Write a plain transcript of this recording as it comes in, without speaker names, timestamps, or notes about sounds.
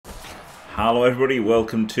Hello everybody,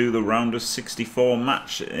 welcome to the round of 64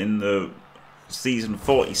 match in the season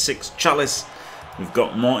 46 Chalice. We've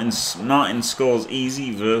got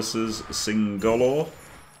MartinScoresEZ versus Singollo.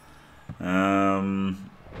 And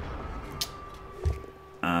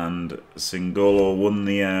Singollo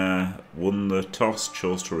won the toss,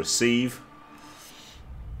 chose to receive.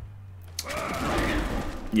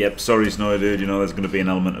 Yep, sorry Snowy dude, you know there's going to be an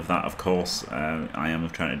element of that, of course. I am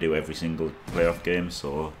trying to do every single playoff game,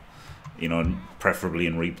 so you know, preferably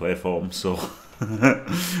in replay form, so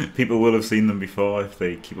people will have seen them before if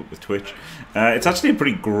they keep up with Twitch. It's actually a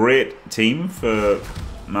pretty great team for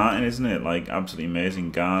Martin, isn't it? Like, absolutely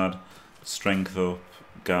amazing. Guard, strength up,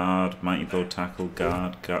 guard, mighty blow tackle,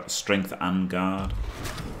 guard, strength and guard.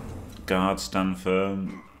 Guard, stand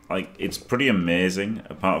firm. Like, it's pretty amazing,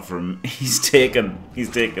 apart from he's taken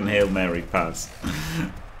Hail Mary pass,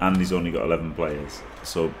 and he's only got 11 players.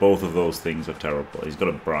 So both of those things are terrible. He's got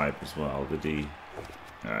a bribe as well, did he?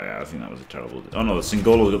 Yeah, I think that was a terrible... Oh no,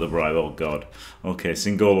 Singollo's got the bribe, oh god. Okay,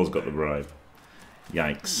 Singollo's got the bribe.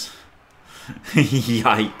 Yikes.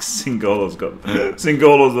 Yikes,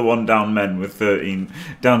 Singollo's the one down men with 13...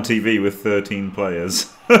 Down TV with 13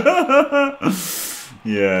 players.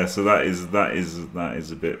 Yeah, so that is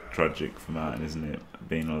a bit tragic for Martin, isn't it?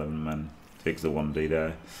 Being 11 men. Takes the 1D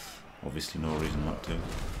there. Obviously no reason not to.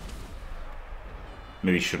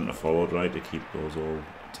 Maybe shouldn't have followed, right, to keep those all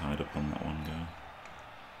tied up on that one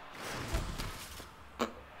guy.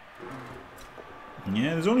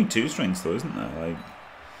 Yeah, there's only 2 strengths though, isn't there?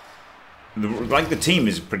 Like the team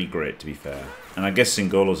is pretty great, to be fair. And I guess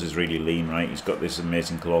Singollo's is really lean, right? He's got this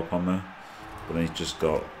amazing claw on there, but then he's just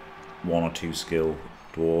got 1 or 2 skill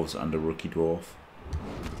dwarves and a rookie dwarf.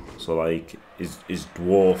 So like, his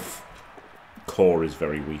dwarf core is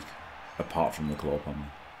very weak, apart from the claw pommer.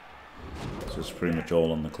 So it's pretty much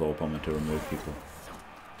all on the claw pommer to remove people.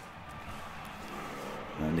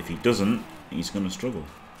 And if he doesn't, he's going to struggle.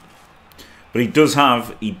 But he does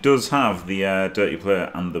have the dirty player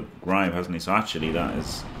and the bribe, hasn't he? So actually, that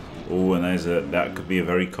is and that could be a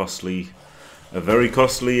very costly,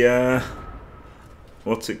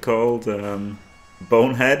 what's it called?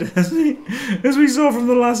 Bonehead, as we saw from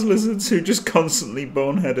the last Lizards, who just constantly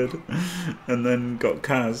boneheaded and then got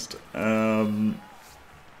cast.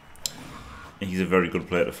 He's a very good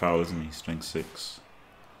player to foul, isn't he? Strength 6.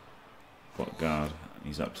 What guard?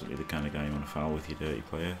 He's absolutely the kind of guy you want to foul with your dirty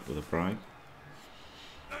player with a bribe.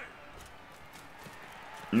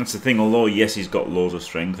 And that's the thing, although yes he's got loads of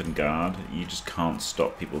strength and guard, you just can't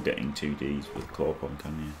stop people getting 2Ds with claw pom,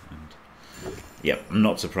 can you? And yep, I'm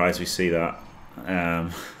not surprised we see that.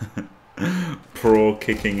 Pro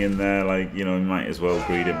kicking in there, like, you know, he might as well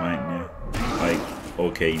greed it, mightn't you? Like,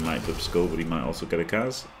 okay, he might flip skull, but he might also get a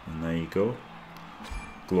Kaz, and there you go.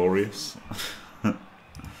 Glorious.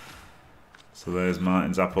 So there's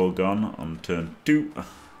Martin's apple gone on turn 2.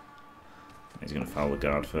 He's going to foul the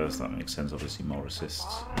guard first, that makes sense, obviously more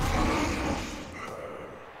assists.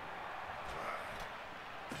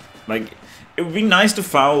 Like, it would be nice to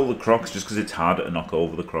foul the Crocs just because it's harder to knock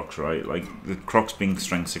over the Crocs, right? Like, the Crocs being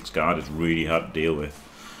strength 6 guard is really hard to deal with.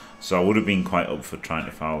 So I would have been quite up for trying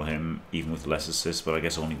to foul him, even with less assists, but I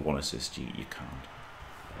guess only 1 assist, you can't.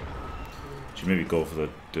 Should maybe go for the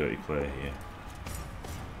dirty player here.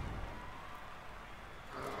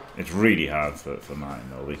 It's really hard for Martin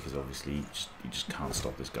though, because obviously you just can't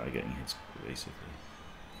stop this guy getting hits, basically.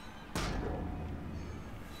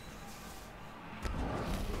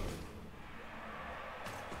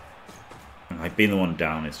 Like, being the one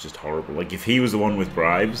down, it's just horrible. Like, if he was the one with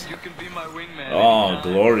bribes... You can be my wingman. Oh,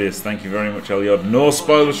 glorious. Thank you very much, Eliod. No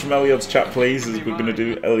spoilers from Eliod's chat, please, as we're going to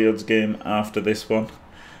do Eliod's game after this one.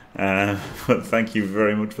 But thank you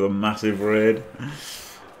very much for the massive raid.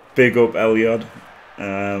 Big up, Eliod.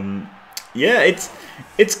 Yeah,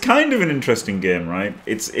 it's kind of an interesting game, right?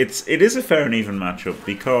 It is a fair and even matchup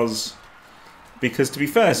because to be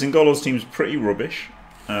fair, Singollo's team's pretty rubbish.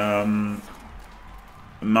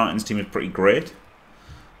 Martin's team is pretty great.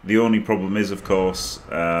 The only problem is, of course,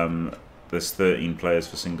 there's 13 players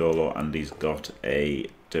for Singollo, and he's got a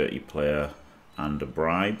dirty player and a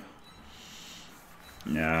bribe.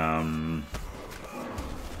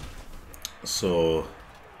 So,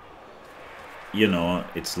 you know,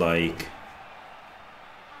 it's like,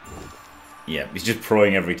 yeah, he's just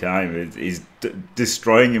proing every time. He's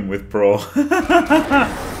destroying him with pro.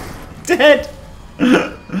 Dead!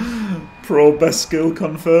 Pro best skill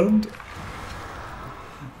confirmed.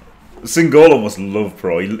 Singollo must love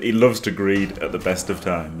pro. He loves to greed at the best of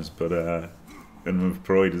times, but and with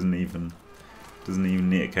pro he doesn't even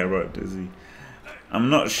need to care about it, does he? I'm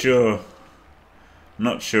not sure. I'm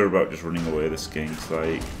not sure about just running away the skinks.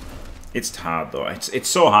 Like, It's hard though. It's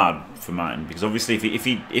so hard for Martin because obviously if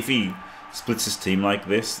he splits his team like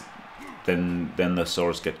this, then the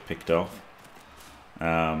Saurus get picked off.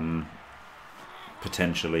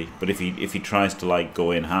 Potentially, but if he tries to like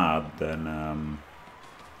go in hard, then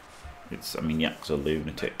it's, I mean, Yak's a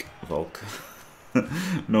lunatic, Volk.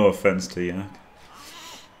 No offense to Yak,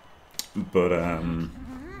 but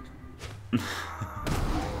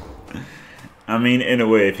I mean, in a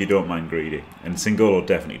way, if you don't mind greedy, and Singollo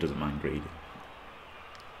definitely doesn't mind greedy.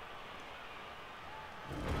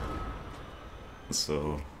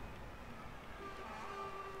 So,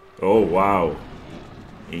 oh wow,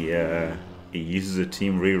 he uses a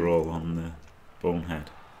team reroll on the bonehead.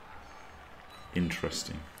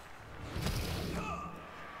 Interesting.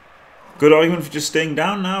 Good argument for just staying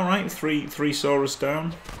down now, right? Three Saurus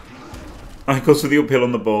down. I goes to the uphill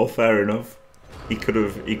on the ball. Fair enough. He could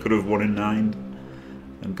have won in 9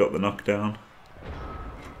 and got the knockdown.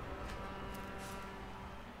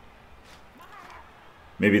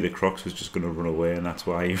 Maybe the Crocs was just going to run away, and that's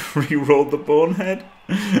why he re-rolled the bonehead.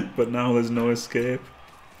 But now there's no escape.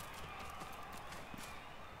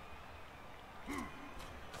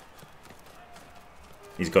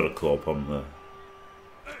 He's got a claw on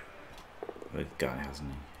the guy,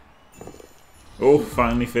 hasn't he? Oh,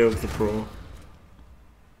 finally failed the pro.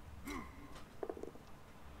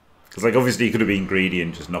 Because, like, obviously he could have been greedy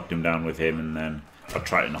and just knocked him down with him, and then, or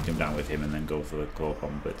try to knock him down with him and then go for the claw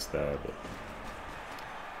bomb blitz there. But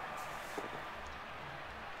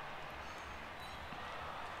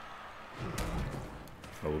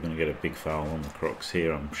oh, we're going to get a big foul on the Crocs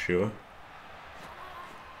here, I'm sure.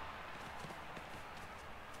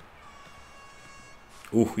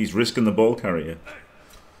 Oh, he's risking the ball carrier.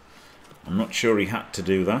 I'm not sure he had to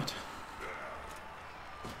do that.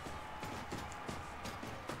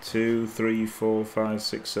 2, 3, 4, 5,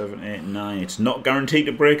 6, 7, 8, 9. It's not guaranteed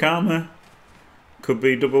to break armor. Could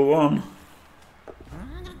be double 1.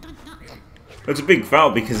 It's a big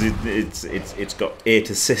foul because it's got 8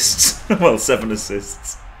 assists. Well, 7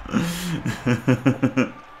 assists.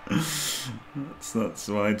 That's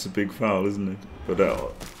why it's a big foul, isn't it? But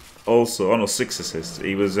also, oh no, 6 assists.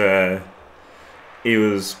 He was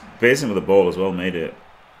basing with the ball as well, made it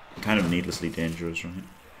kind of needlessly dangerous, right?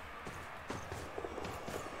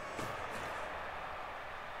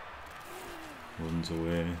 Runs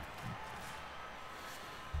away.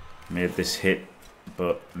 Made this hit,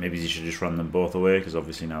 but maybe he should just run them both away because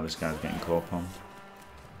obviously now this guy's getting caught on.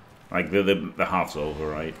 Like the half's over,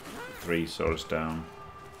 right? 3 Saurus down.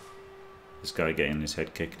 This guy getting his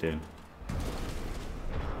head kicked in.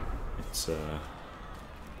 It's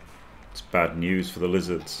bad news for the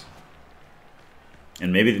Lizards.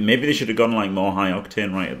 And maybe they should have gone like more high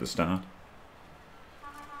octane right at the start.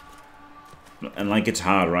 And like it's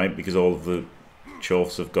hard, right? Because all of the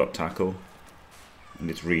Chorfs have got tackle,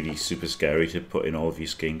 and it's really super scary to put in all of your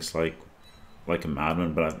skinks like a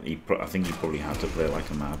madman. But I think he probably had to play like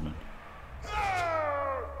a madman.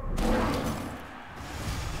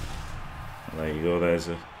 There you go. There's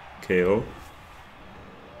a KO.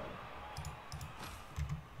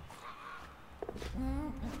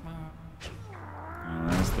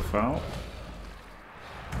 And there's the foul.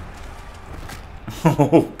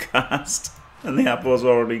 Oh, cast. And the apple's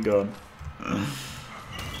already gone.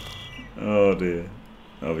 Oh dear.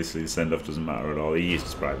 Obviously the send-off doesn't matter at all. He used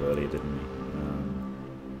to sprite earlier, didn't he?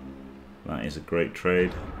 That is a great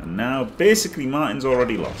trade. And now, basically, Martin's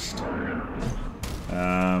already lost.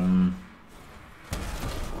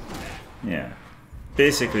 Yeah.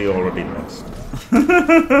 Basically already lost.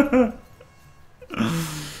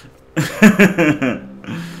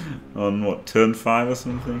 On what, turn 5 or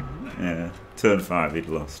something? Yeah, turn 5 he'd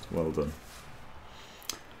lost. Well done.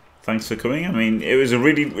 Thanks for coming. I mean, it was a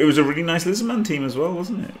really nice Lizardman team as well,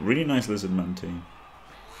 wasn't it? Really nice Lizardman team.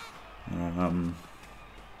 And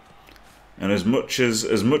as much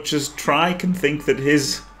as Try can think that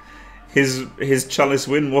his Chalice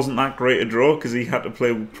win wasn't that great a draw because he had to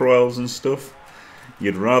play Pro Elves and stuff,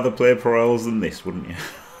 you'd rather play Pro Elves than this, wouldn't you?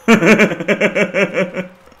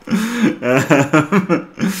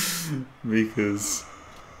 Because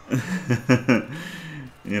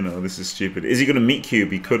you know, this is stupid. Is he going to meat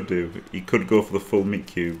cube? He could do. He could go for the full meat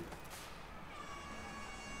cube.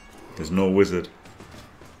 There's no wizard.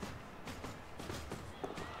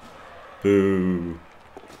 Boo.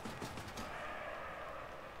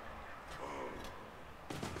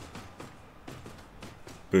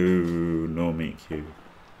 Boo. No meat cube.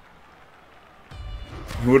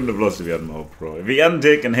 He wouldn't have lost if he had more pro. If he hadn't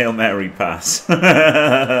taken Hail Mary pass.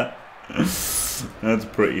 That's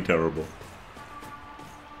pretty terrible.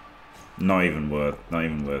 Not even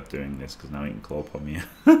worth doing this, because now he can claw on me.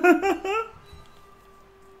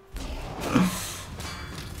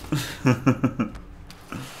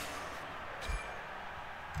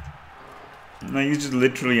 No, you just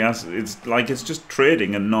literally ask. It's like it's just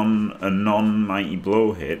trading a non mighty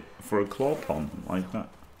blow hit for a claw pom like that.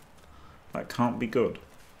 That can't be good.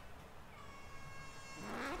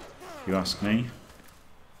 If you ask me.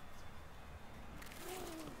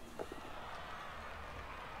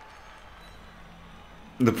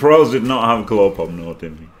 The pros did not have claw pom, no,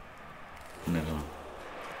 did we? Never.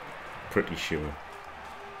 Pretty sure.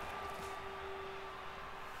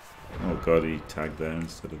 Oh god, he tagged there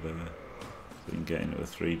instead of there. So you can get into a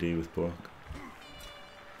 3D with block.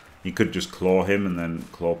 He could just claw him and then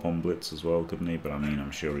claw pom blitz as well, couldn't he? But I mean,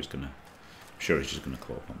 I'm sure he's just gonna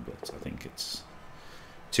claw pom blitz. I think it's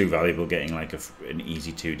too valuable getting like an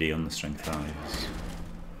easy 2D on the strength 5. It's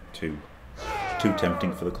too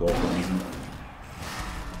tempting for the claw pom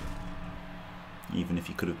even if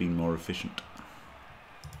he could have been more efficient.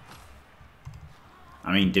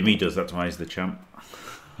 I mean, Dimmy does, that's why he's the champ.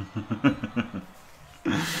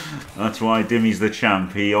 That's why Dimmy's the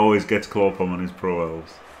champ. He always gets claw pom on his pro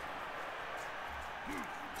elves.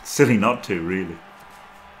 Silly not to, really.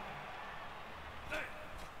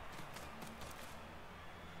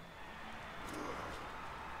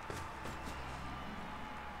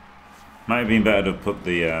 Might have been better to put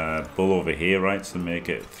the bull over here, right, to make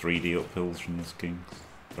it 3D uphills from the skinks.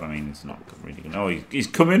 But I mean, it's not really good. Oh, he's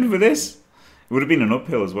come in for this? It would have been an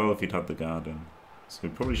uphill as well if he'd had the garden. So we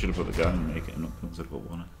probably should have put the garden and make it an uphill instead of a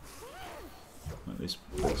one. Like this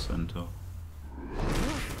bull centaur.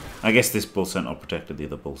 I guess this bull centaur protected the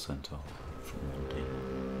other bull centaur from the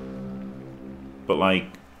team. But like,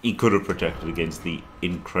 he could have protected against the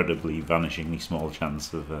incredibly vanishingly small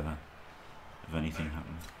chance of anything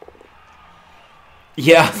happening.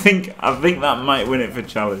 Yeah, I think that might win it for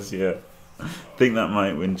Chalice, yeah. I think that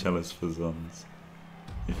might win Chalice for Zons.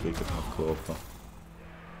 If they could have claw pom.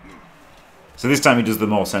 So this time he does the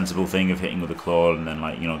more sensible thing of hitting with a claw and then,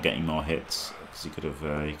 like, you know, getting more hits, because he could have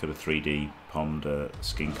 3D pommed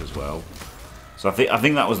skink as well. So I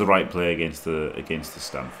think that was the right play against the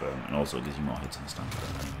stand firm, and also it gives you more hits on the stand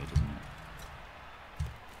firm anyway, doesn't it?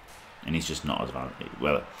 And he's just not as valuable.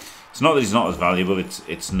 Well, it's not that he's not as valuable.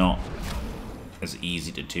 It's not as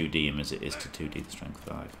easy to 2D him as it is to 2D the strength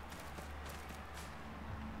 5.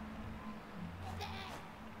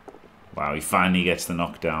 Wow, he finally gets the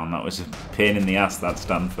knockdown. That was a pain in the ass, that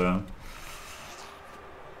stand firm.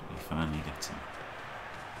 He finally gets him.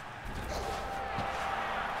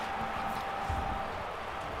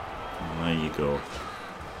 And there you go.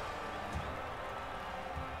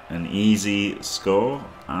 An easy score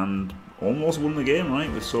and almost won the game,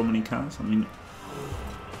 right? With so many cards. I mean,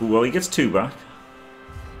 well, he gets 2 back.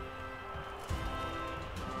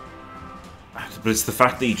 But it's the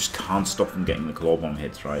fact that you just can't stop from getting the claw bomb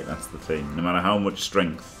hits, right? That's the thing. No matter how much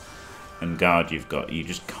strength and guard you've got, you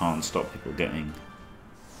just can't stop people getting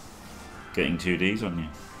 2Ds on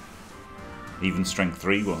you. Even strength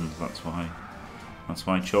 3 ones. That's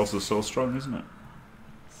why Chaucer's so strong, isn't it?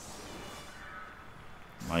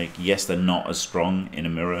 Like, yes, they're not as strong in a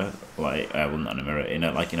mirror, like well, not in a mirror, in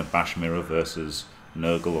a bash mirror versus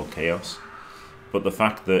Nurgle or Chaos. But the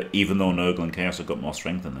fact that even though Nurgle and Chaos have got more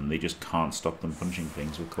strength in them, they just can't stop them punching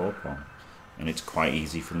things with claw pom. And it's quite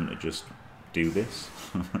easy for them to just do this.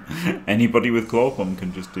 Anybody with claw pom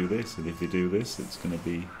can just do this, and if they do this, it's gonna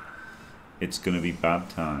be bad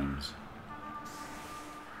times.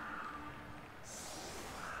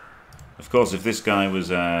 Of course, if this guy was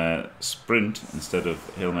sprint instead of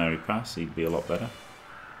Hail Mary pass, he'd be a lot better.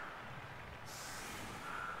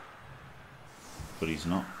 But he's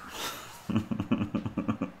not.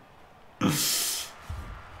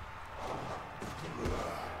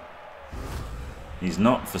 He's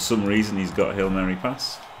not. For some reason, he's got Hail Mary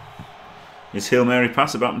pass. Is Hail Mary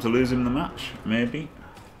pass about to lose him the match? Maybe.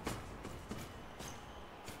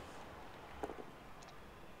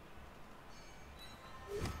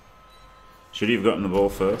 Should he have gotten the ball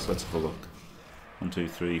first? Let's have a look. 1, 2,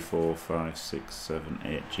 3, 4, 5, 6, 7,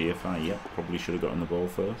 8. GFI. Yep, probably should have gotten the ball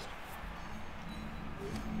first.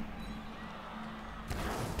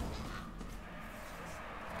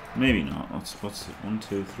 Maybe not. What's it? 1,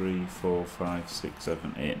 2, 3, 4, 5, 6,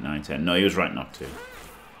 7, 8, 9, 10. No, he was right not to.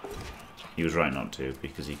 He was right not to,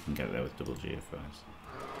 because he can get there with double GFIs.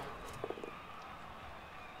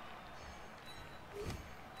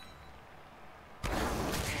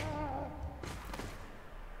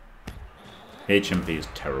 HMP is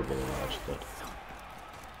terrible, large.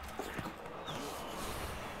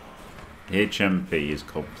 HMP is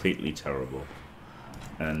completely terrible.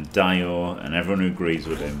 And Dio and everyone who agrees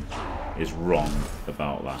with him is wrong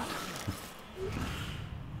about that.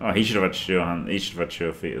 Oh, he should have had sure hand. He should have had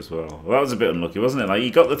sure feet as well. Well, that was a bit unlucky, wasn't it? Like,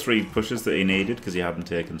 he got the 3 pushes that he needed because he hadn't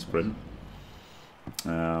taken sprint.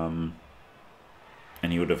 And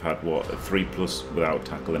he would have had what, a 3+ without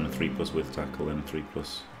tackle, then a 3+ with tackle, then a 3+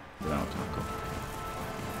 without tackle.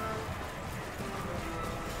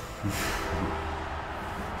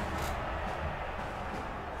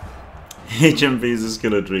 HMP is a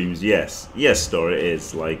skill of dreams. Yes, Store, it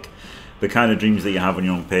is. Like, the kind of dreams that you have when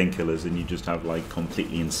you're on painkillers and you just have, like,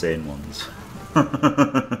 completely insane ones.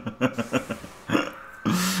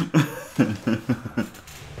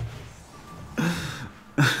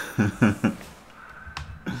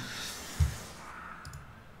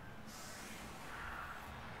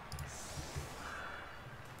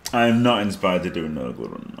 I am not inspired to do a no-go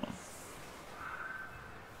run, no.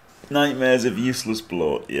 Nightmares of useless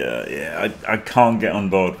bloat. Yeah. I can't get on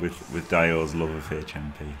board with Dio's love of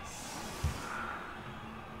HMP.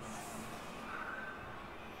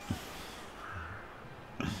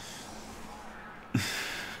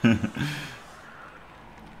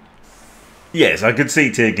 Yes, I could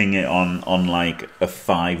see taking it on like a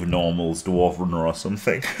 5 normals dwarf runner or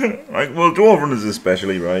something. Like, well, dwarf runners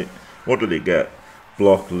especially, right? What did he get?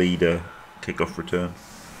 Block, leader, kick-off return.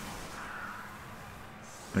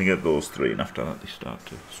 They get those 3, and after that they start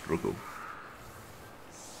to struggle.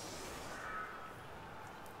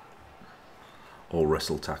 Or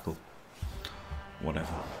wrestle tackle.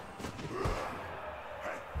 Whatever.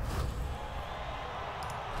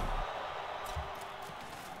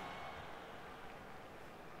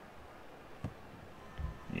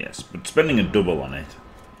 Yes, but spending a double on it,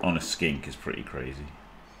 on a skink, is pretty crazy.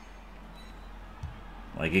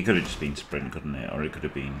 Like, it could have just been sprint, couldn't it? Or it could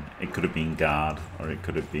have been guard, or it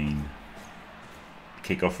could have been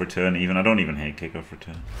kick-off return even. I don't even hate kick-off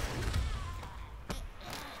return.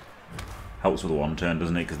 Helps with the 1 turn,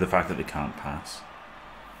 doesn't it? Because the fact that they can't pass.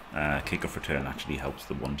 Kick-off return actually helps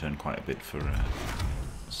the 1 turn quite a bit for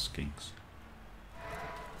skinks.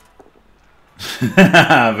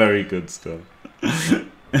 Very good stuff.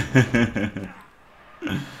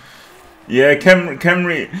 Yeah,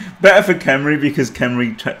 Kemri, better for Kemri because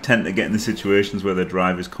Kemri tend to get in the situations where their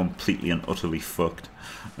drive is completely and utterly fucked,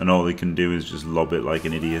 and all they can do is just lob it like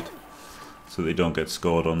an idiot, so they don't get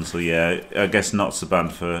scored on. So yeah, I guess not so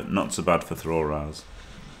bad for throw Raz.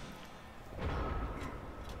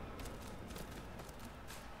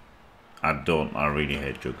 I really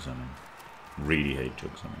hate jugs on him. Really hate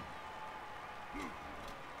jugs on him.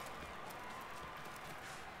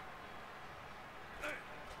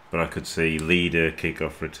 But I could see leader,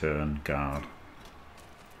 kick-off, return, guard.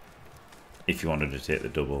 If you wanted to take the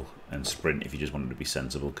double, and sprint if you just wanted to be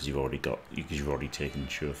sensible because you've already taken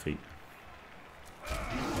sure feet.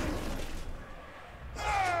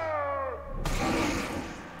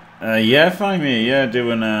 Yeah, find me. Yeah,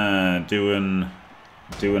 doing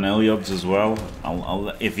Elyods as well. I'll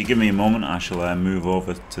if you give me a moment, I shall move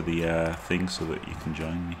over to the thing so that you can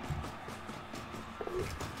join me.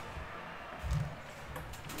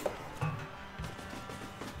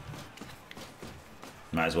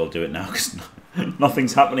 Might as well do it now because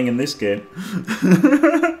nothing's happening in this game.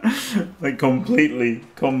 Like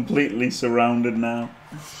completely surrounded now.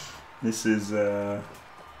 This is, you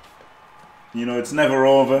know, it's never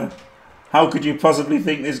over. How could you possibly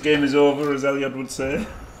think this game is over, as Elliot would say?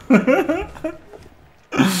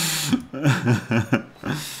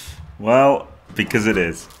 Well, because it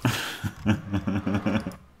is.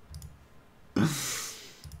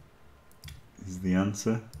 Is the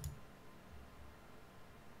answer.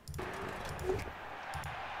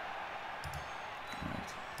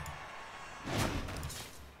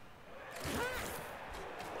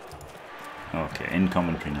 Okay, in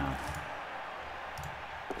commentary now.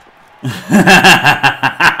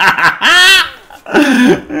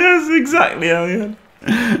 Yes, exactly, Elliot.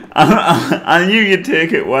 I knew you'd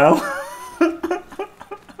take it well.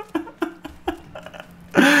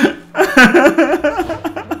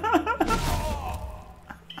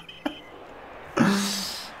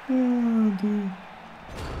 Oh, dear.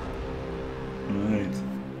 Right,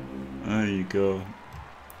 there you go.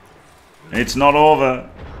 It's not over.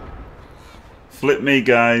 Flip me,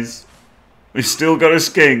 guys. We've still got a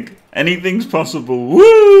skink. Anything's possible.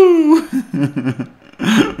 Woo!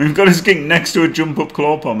 We've got a skink next to a jump-up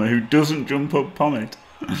claw pommer who doesn't jump up pommet.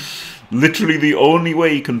 Literally the only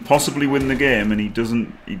way he can possibly win the game, and he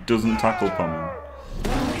doesn't tackle pommet.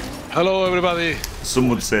 Hello, everybody. Some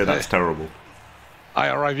would say that's terrible. I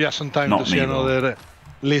arrived just in time Not to see me, another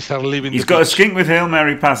lizard leaving. He's got a skink with Hail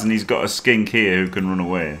Mary pass, and he's got a skink here who can run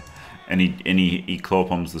away. And he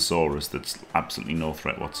claw-palms the Saurus that's absolutely no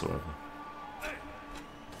threat whatsoever.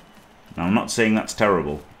 Now, I'm not saying that's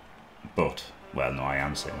terrible, but... Well, no, I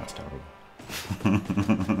am saying that's terrible.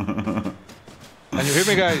 Can you hear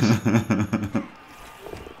me, guys?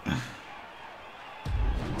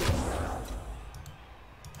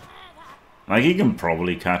 Like, he can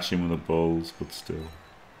probably catch him with the balls, but still.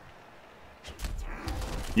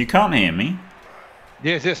 You can't hear me?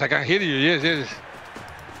 Yes, yes, I can hear you. Yes, yes.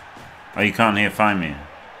 Oh, you can't hear Fimir?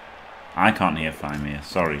 I can't hear Fimir,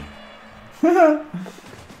 sorry. Oh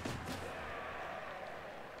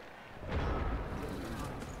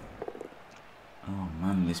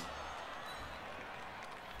man, this...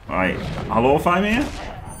 Right, hello Fimir?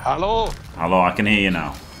 Hello? Hello, I can hear you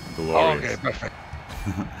now. Glorious. Okay, perfect.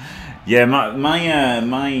 Yeah, my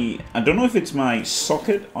I don't know if it's my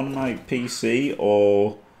socket on my PC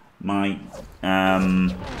or my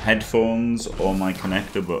headphones or my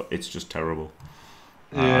connector, but it's just terrible.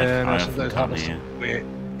 Yeah, sometimes happens. We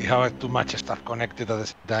have too much stuff connected at the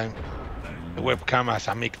same time. The webcam has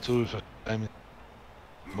a mic too, so sometimes it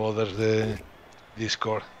bothers the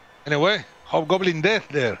Discord. Anyway, Hobgoblin death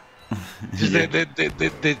there. Just Yeah.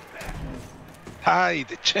 the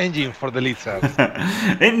tide changing for the Lizards.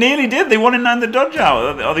 It nearly did. They wanted 9 the dodge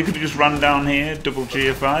out, or they could have just run down here, double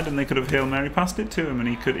GFI'd, and they could have Hail Mary passed it to him, and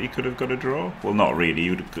he could have got a draw. Well, not really. He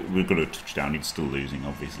would have got a touchdown. He's still losing,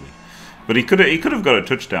 obviously, but he could have got a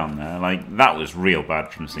touchdown there. Like, that was real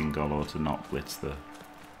bad from Singollo to not blitz the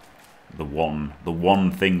one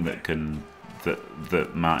thing that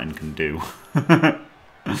Martin can do.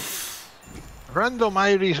 Random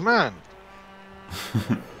Irish man.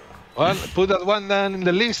 Well, put that one down in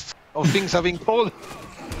the list of things I've been called.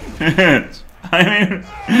 Fimir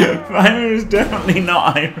is definitely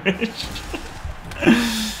not Irish.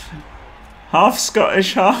 Half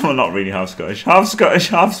Scottish, well, not really half Scottish, half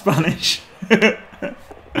Spanish.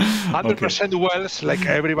 100% Welsh, like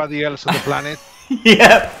everybody else on the planet.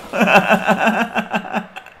 Yep.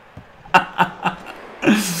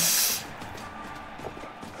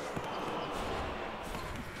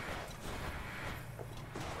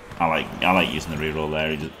 I like using the reroll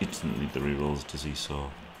there. He doesn't need the rerolls, does he?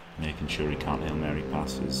 So making sure he can't Hail Mary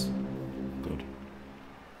pass is good.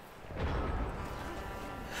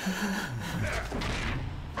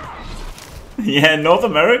 Yeah, North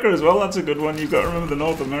America as well. That's a good one. You've got to remember the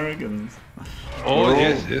North Americans. Oh,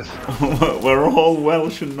 yes, yes. We're all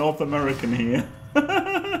Welsh and North American here.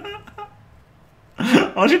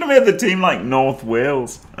 I should have made the team like North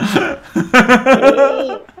Wales.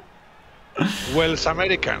 Oh. Welsh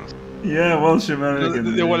Americans. Yeah, Welsh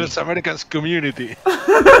Americans. The Welsh Americans community.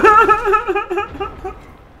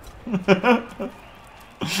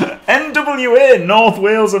 NWA, North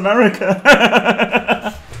Wales,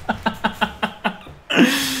 America.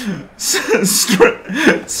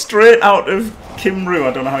 Straight out of Kimru.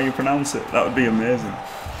 I don't know how you pronounce it. That would be amazing.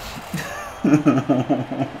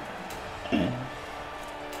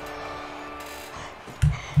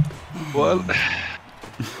 Well,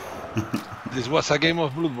 this was a game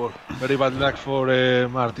of Blood Bowl. Very bad luck for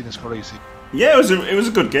MartinScoresEZ. Yeah, it was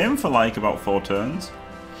a good game for like about 4 turns.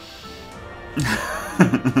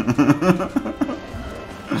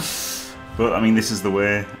 But I mean, this is the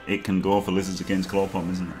way it can go for Lizards against Clawpalm,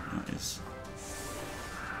 isn't it?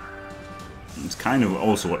 It's kind of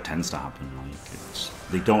also what tends to happen. Like,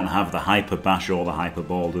 they don't have the hyper bash or the hyper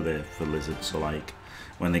ball, do they, for Lizards? So like,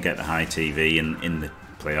 when they get to high TV in the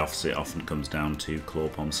playoffs, it often comes down to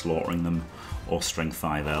Clawpalm slaughtering them, or Strength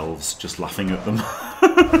 5 elves just laughing at them.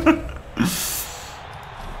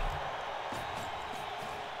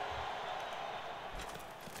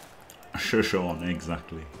 Sean,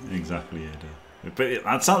 exactly, Ada. But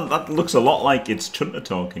that looks a lot like it's Chunter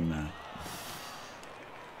talking there.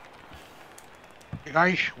 Hey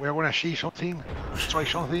guys, we're gonna see something. Try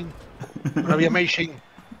something. It's gonna be amazing.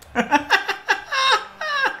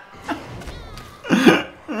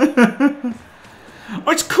 Oh,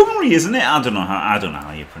 it's Cymru, isn't it? I don't know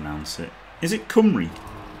how you pronounce it. Is it Cymru?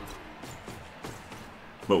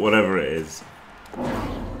 But whatever it is.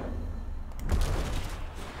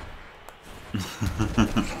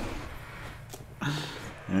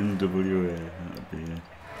 NWA, that'd be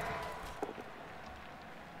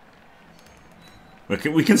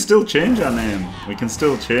it. We can still change our name. We can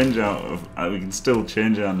still change our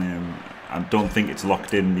name. I don't think it's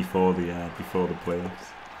locked in before the playoffs.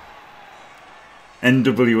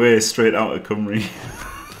 NWA straight out of Cymru.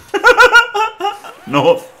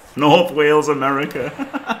 North Wales, America.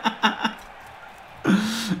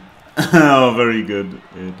 Oh, very good.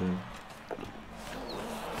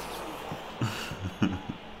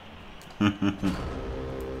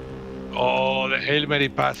 the Hail Mary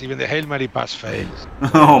pass, even the Hail Mary pass fails.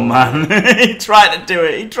 Oh man, he tried to do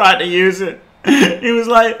it. He tried to use it. He was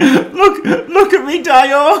like, look at me,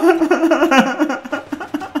 Dio.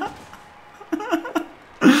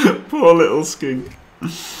 Poor little skink.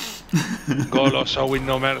 Golo showing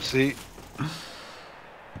no mercy.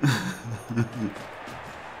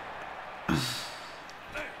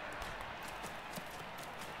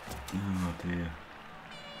 Oh dear.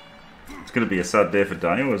 It's going to be a sad day for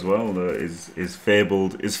Dio as well. His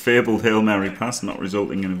fabled Hail Mary pass not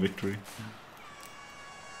resulting in a victory.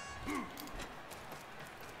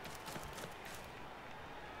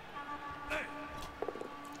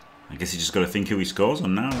 I guess you just got to think who he scores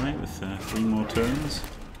on now, right? With 3 more turns,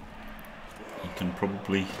 he can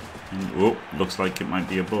probably. Oh, looks like it might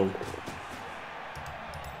be a bull.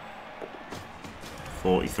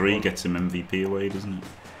 43 gets him MVP away, doesn't it?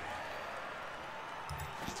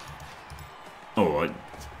 Oh,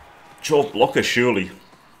 short blocker surely.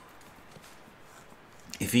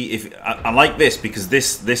 I like this because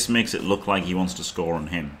this makes it look like he wants to score on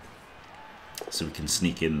him, so we can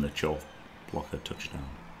sneak in the short blocker touchdown.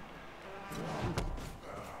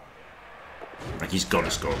 Like he's got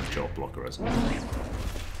to score the short blocker, hasn't he?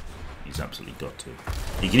 He's absolutely got to.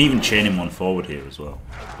 He can even chain him one forward here as well,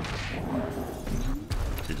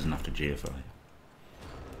 so he doesn't have to GFI.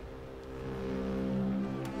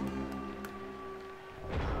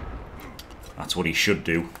 That's what he should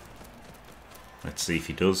do. Let's see if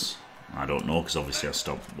he does. I don't know, because obviously I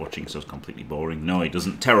stopped watching, so it's completely boring. No, he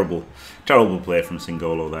doesn't. Terrible play from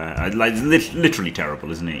Singollo there. Like literally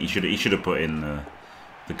terrible, isn't it? He should have put in the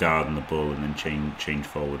guard and the bull, and then change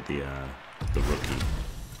forward the rookie.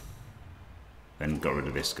 Then got rid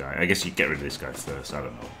of this guy. I guess you get rid of this guy first. I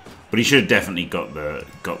don't know, but he should have definitely got the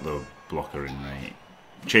blocker in right.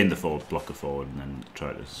 Chain the forward blocker forward, and then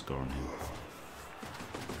try to score on him.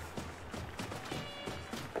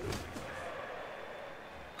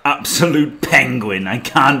 Absolute penguin. I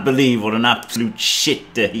can't believe what an absolute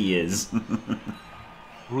shitter he is.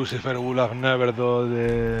 Ro64 would have never do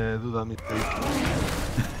that mistake.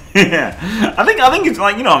 Yeah. I think it's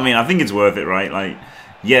like, you know what I mean? I think it's worth it, right? Like,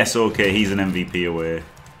 yes, okay, he's an MVP away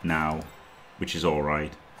now, which is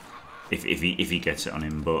alright. If he gets it on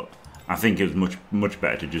him, but I think it was much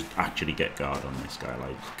better to just actually get guard on this guy.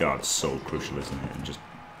 Like, guard's so crucial, isn't it? And just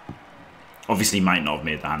obviously, he might not have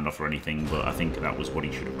made the handoff or anything, but I think that was what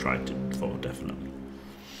he should have tried to for, definitely.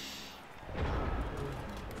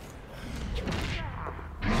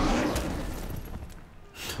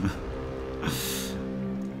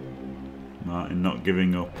 Martin not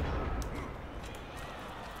giving up.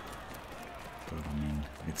 But I mean,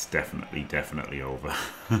 it's definitely over.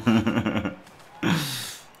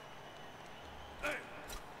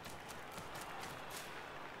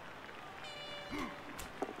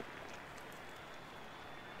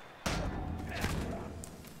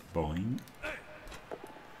 Boing.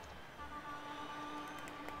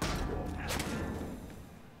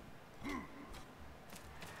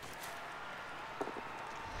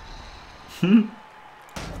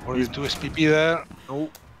 Or the 2 SPP there. Oh.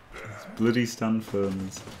 It's bloody stand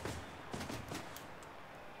firms.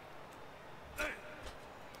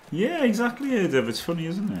 Yeah, exactly, Dev. It's funny,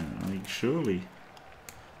 isn't it? Like, surely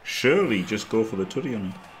just go for the tutty on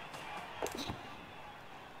it.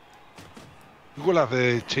 You will have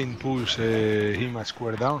a chain push him a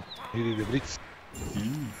square down. He did the blitz.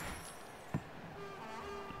 Mm.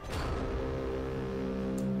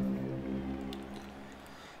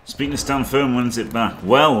 Speaking of stand firm, when's it back?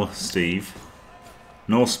 Well, Steve,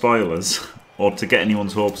 no spoilers, or to get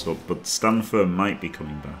anyone's hopes up, but stand firm might be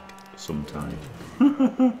coming back sometime.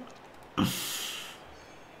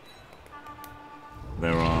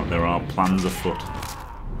 There are plans afoot.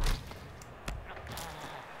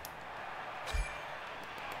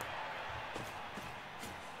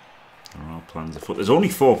 Plans afoot. There's only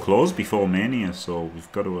 4 closed before Mania, so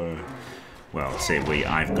we've got to, well,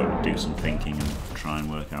 I've got to do some thinking and try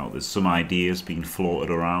and work out. There's some ideas being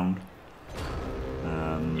floated around.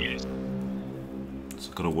 Yes. So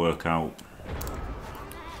I've got to work out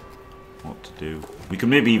what to do. We can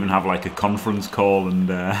maybe even have like a conference call and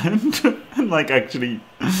like actually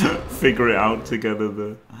figure it out together.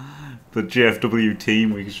 The JFW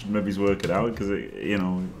team, we should maybe work it out, because you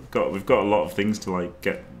know, we've got a lot of things to like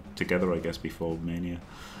get together, I guess, before Mania.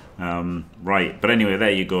 Right, but anyway,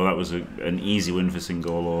 there you go. That was an easy win for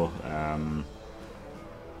Singollo,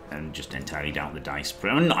 and just entirely down to the dice.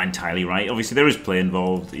 I mean, not entirely right. Obviously, there is play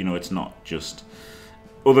involved. You know, it's not just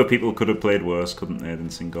other people could have played worse, couldn't they, than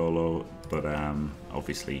Singollo? But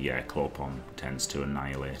obviously, yeah, Clopon tends to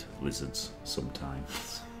annihilate lizards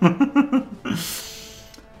sometimes.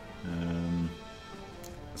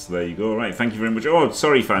 So there you go. Right, thank you very much. Oh,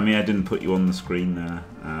 sorry, Fami, I didn't put you on the screen there.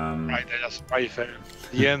 Right, I just right there.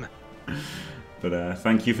 Yeah. But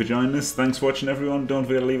thank you for joining us. Thanks for watching, everyone. Don't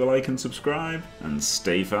forget to leave a like and subscribe, and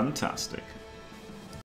stay fantastic.